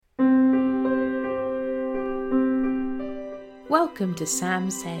Welcome to Sam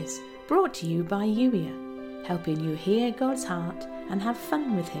Says, brought to you by Yuya, helping you hear God's heart and have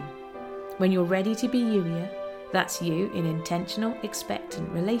fun with Him. When you're ready to be Yuya, that's you in intentional, expectant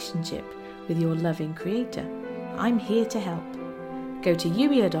relationship with your loving Creator. I'm here to help. Go to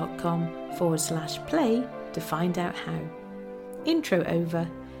yuya.com/play to find out how. Intro over.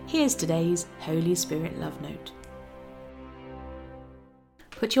 Here's today's Holy Spirit Love Note.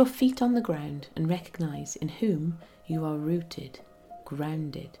 Put your feet on the ground and recognise in whom you are rooted,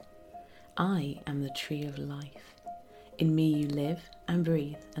 grounded. I am the tree of life. In me you live and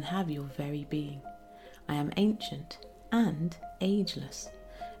breathe and have your very being. I am ancient and ageless,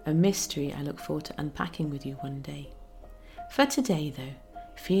 a mystery I look forward to unpacking with you one day. For today though,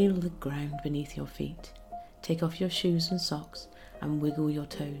 feel the ground beneath your feet. Take off your shoes and socks and wiggle your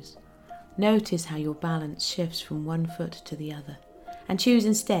toes. Notice how your balance shifts from one foot to the other, and choose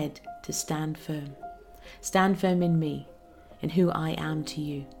instead to stand firm. Stand firm in me, in who I am to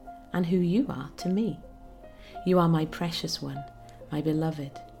you, and who you are to me. You are my precious one, my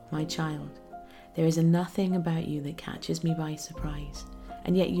beloved, my child. There is nothing about you that catches me by surprise,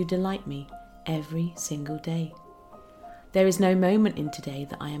 and yet you delight me every single day. There is no moment in today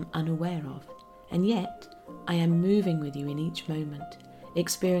that I am unaware of, and yet I am moving with you in each moment,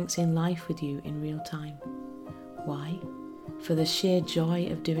 experiencing life with you in real time. Why? For the sheer joy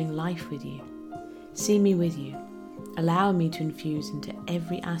of doing life with you. See me with you. Allow me to infuse into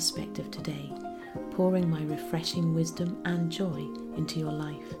every aspect of today, pouring my refreshing wisdom and joy into your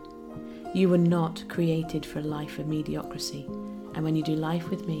life. You were not created for a life of mediocrity, and when you do life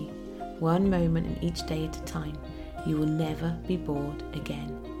with me, one moment and each day at a time, you will never be bored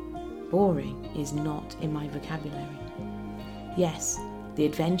again. Boring is not in my vocabulary. Yes, the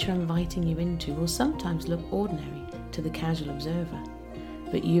adventure I'm inviting you into will sometimes look ordinary to the casual observer,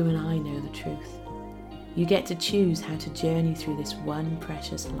 but you and I know the truth. You get to choose how to journey through this one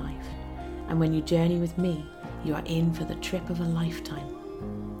precious life, and when you journey with me, you are in for the trip of a lifetime.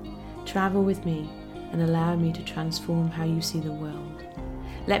 Travel with me and allow me to transform how you see the world.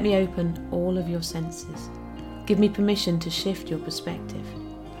 Let me open all of your senses. Give me permission to shift your perspective.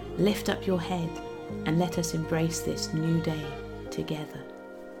 Lift up your head and let us embrace this new day together.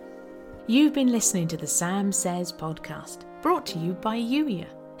 You've been listening to the Sam Says podcast, brought to you by Yuya,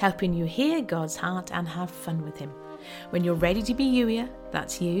 helping you hear God's heart and have fun with Him. When you're ready to be Yuya,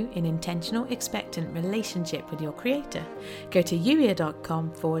 that's you in intentional, expectant relationship with your Creator, go to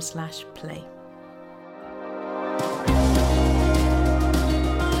yuya.com/play.